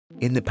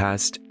In the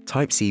past,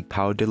 Type-C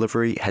power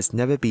delivery has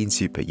never been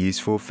super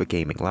useful for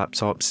gaming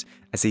laptops,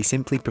 as they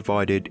simply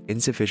provided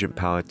insufficient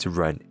power to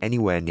run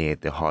anywhere near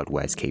the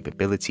hardware's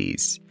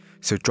capabilities.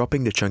 So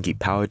dropping the chunky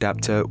power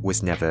adapter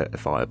was never a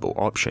viable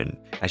option,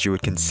 as you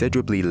would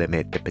considerably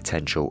limit the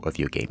potential of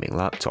your gaming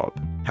laptop.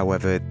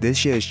 However,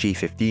 this year's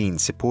G15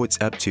 supports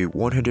up to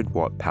 100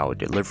 watt power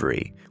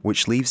delivery,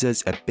 which leaves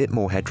us a bit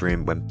more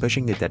headroom when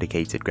pushing the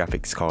dedicated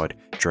graphics card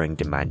during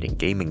demanding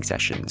gaming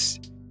sessions.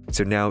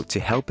 So now, to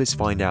help us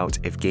find out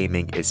if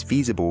gaming is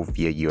feasible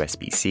via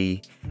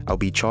USB-C, I'll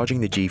be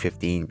charging the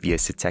G15 via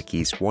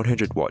Satechi's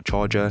 100 watt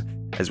charger,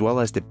 as well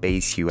as the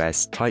base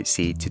US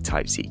Type-C to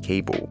Type-C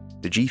cable.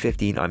 The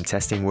G15 I'm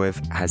testing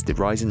with has the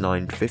Ryzen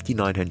 9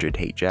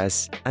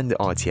 5900HS and the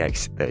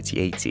RTX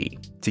 3080.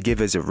 To give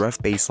us a rough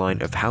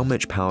baseline of how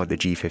much power the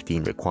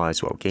G15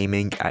 requires while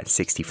gaming at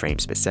 60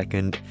 frames per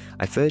second,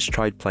 I first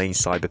tried playing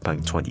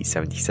Cyberpunk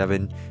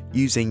 2077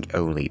 using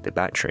only the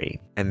battery.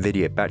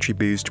 Nvidia battery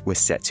boost was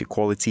set to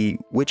quality,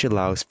 which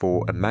allows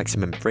for a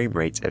maximum frame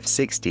rate of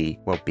 60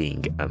 while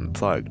being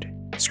unplugged.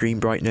 Screen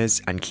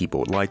brightness and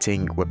keyboard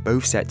lighting were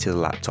both set to the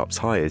laptop's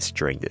highest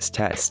during this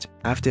test.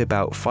 After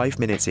about 5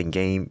 minutes in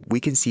game, we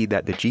can see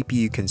that the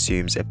GPU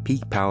consumes a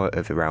peak power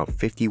of around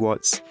 50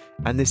 watts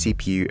and the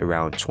CPU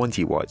around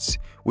 20 watts,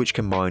 which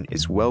combined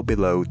is well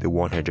below the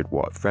 100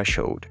 watt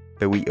threshold.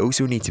 But we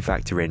also need to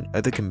factor in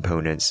other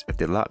components of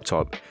the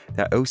laptop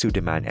that also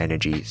demand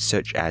energy,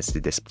 such as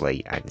the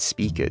display and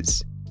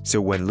speakers. So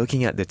when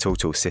looking at the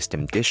total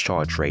system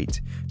discharge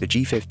rate, the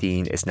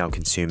G15 is now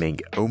consuming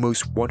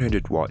almost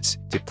 100 watts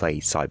to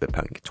play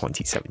Cyberpunk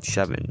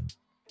 2077.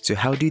 So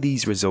how do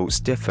these results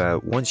differ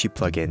once you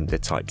plug in the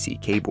Type-C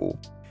cable?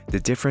 The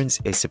difference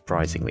is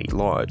surprisingly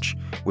large,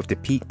 with the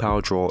peak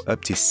power draw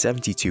up to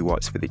 72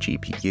 watts for the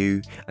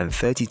GPU and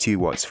 32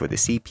 watts for the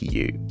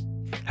CPU.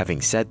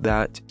 Having said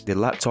that, the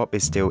laptop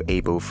is still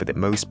able for the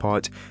most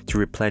part to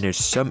replenish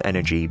some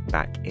energy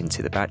back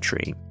into the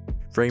battery.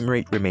 Frame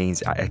rate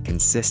remains at a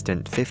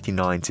consistent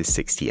 59 to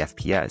 60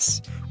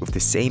 FPS, with the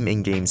same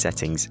in-game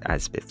settings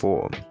as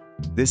before.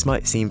 This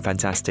might seem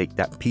fantastic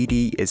that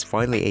PD is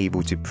finally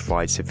able to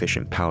provide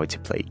sufficient power to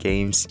play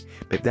games,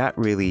 but that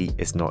really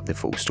is not the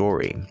full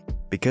story.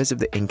 Because of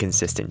the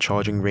inconsistent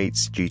charging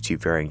rates due to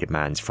varying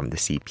demands from the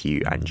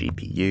CPU and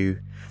GPU,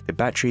 the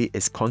battery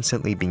is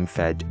constantly being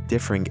fed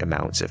differing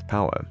amounts of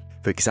power.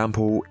 For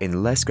example,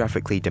 in less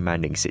graphically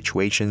demanding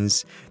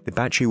situations, the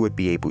battery would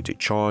be able to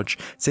charge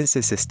since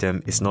the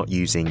system is not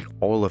using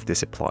all of the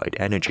supplied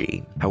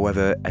energy.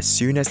 However, as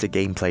soon as the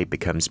gameplay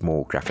becomes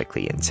more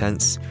graphically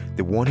intense,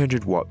 the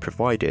 100 watt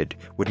provided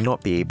would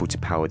not be able to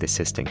power the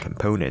system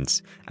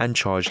components and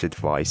charge the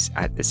device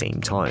at the same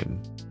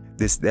time.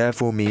 This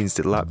therefore means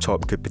the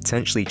laptop could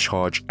potentially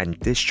charge and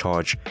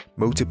discharge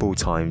multiple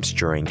times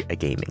during a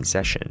gaming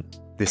session.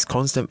 This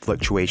constant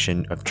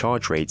fluctuation of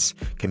charge rates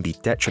can be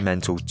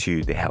detrimental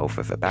to the health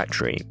of a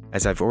battery,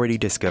 as I've already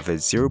discovered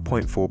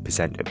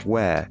 0.4% of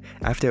wear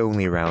after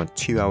only around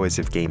 2 hours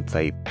of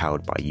gameplay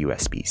powered by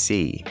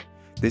USB-C.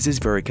 This is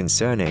very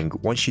concerning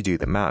once you do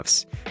the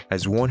maths,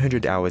 as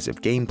 100 hours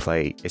of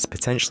gameplay is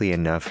potentially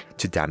enough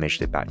to damage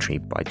the battery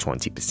by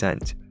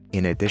 20%.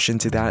 In addition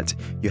to that,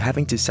 you're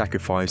having to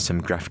sacrifice some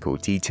graphical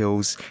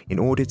details in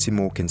order to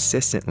more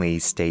consistently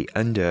stay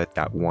under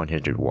that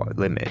 100 watt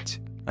limit.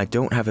 I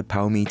don't have a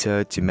power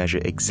meter to measure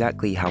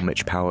exactly how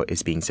much power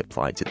is being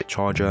supplied to the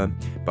charger,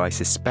 but I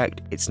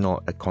suspect it's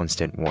not a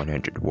constant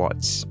 100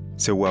 watts.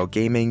 So while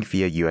gaming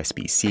via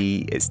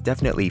USB-C is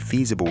definitely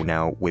feasible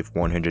now with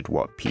 100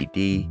 watt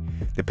PD,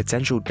 the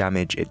potential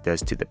damage it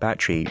does to the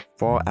battery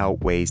far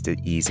outweighs the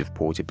ease of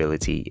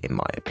portability in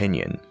my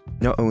opinion.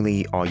 Not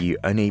only are you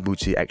unable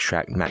to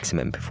extract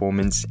maximum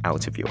performance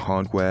out of your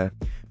hardware,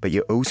 but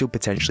you're also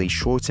potentially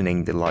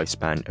shortening the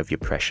lifespan of your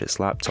precious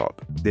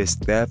laptop. This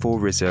therefore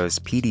reserves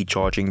PD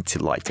charging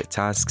to lighter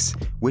tasks,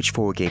 which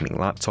for a gaming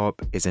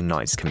laptop is a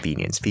nice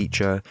convenience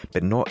feature,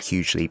 but not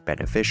hugely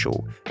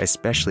beneficial,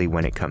 especially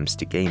when it comes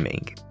to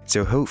gaming.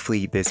 So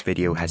hopefully this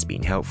video has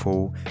been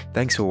helpful.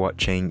 Thanks for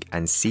watching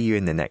and see you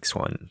in the next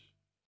one.